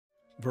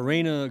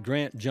Verena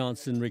Grant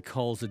Johnson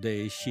recalls the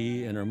day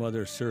she and her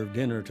mother served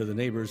dinner to the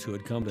neighbors who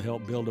had come to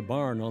help build a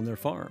barn on their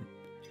farm.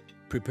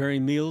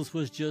 Preparing meals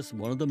was just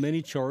one of the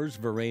many chores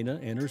Verena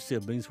and her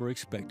siblings were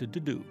expected to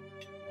do.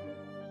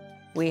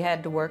 We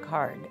had to work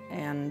hard,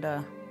 and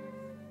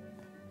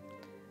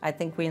I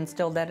think we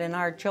instilled that in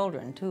our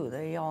children too.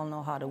 They all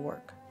know how to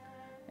work.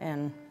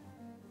 And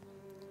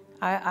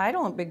I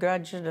don't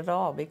begrudge it at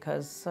all,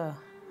 because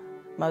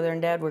Mother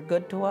and Dad were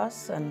good to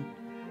us,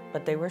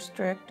 but they were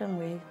strict,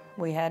 and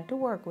we had to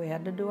work. We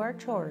had to do our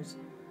chores,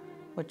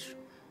 which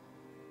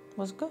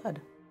was good.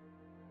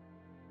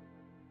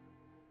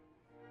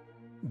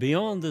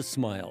 Beyond the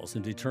smiles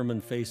and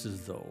determined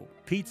faces, though,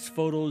 Pete's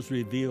photos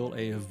reveal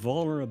a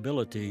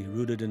vulnerability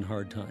rooted in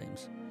hard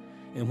times.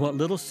 And what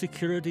little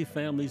security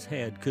families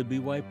had could be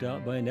wiped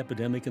out by an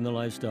epidemic in the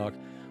livestock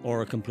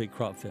or a complete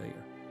crop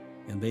failure.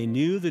 And they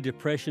knew the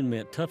Depression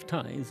meant tough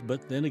times,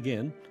 but then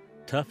again,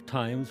 tough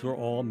times were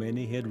all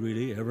many had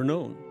really ever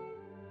known.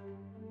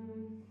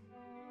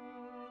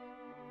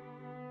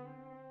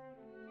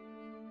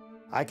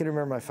 I can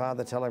remember my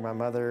father telling my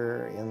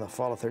mother in the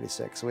fall of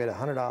 '36, we had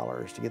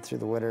 $100 to get through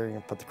the winter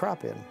and put the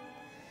crop in.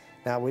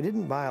 Now, we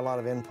didn't buy a lot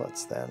of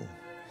inputs then.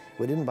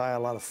 We didn't buy a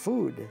lot of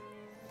food,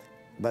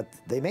 but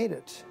they made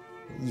it.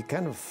 You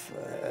kind of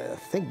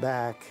think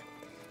back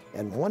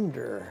and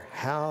wonder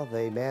how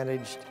they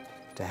managed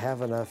to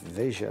have enough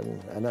vision,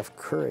 enough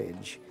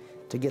courage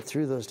to get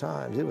through those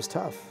times. It was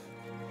tough.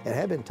 It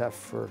had been tough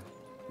for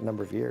a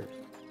number of years.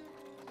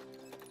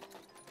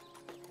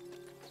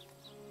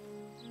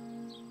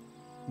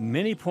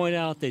 Many point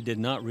out they did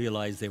not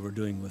realize they were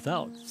doing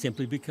without,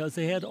 simply because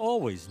they had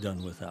always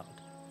done without.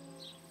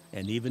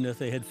 And even if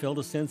they had felt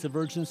a sense of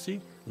urgency,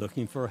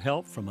 looking for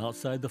help from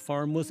outside the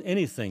farm was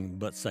anything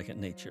but second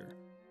nature.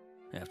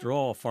 After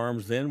all,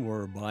 farms then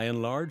were by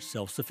and large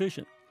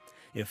self-sufficient.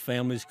 If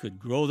families could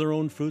grow their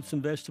own fruits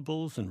and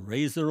vegetables and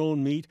raise their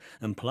own meat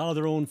and plow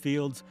their own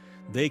fields,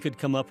 they could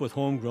come up with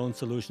homegrown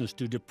solutions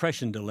to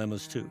Depression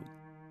dilemmas too.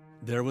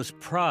 There was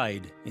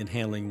pride in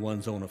handling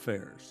one's own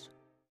affairs.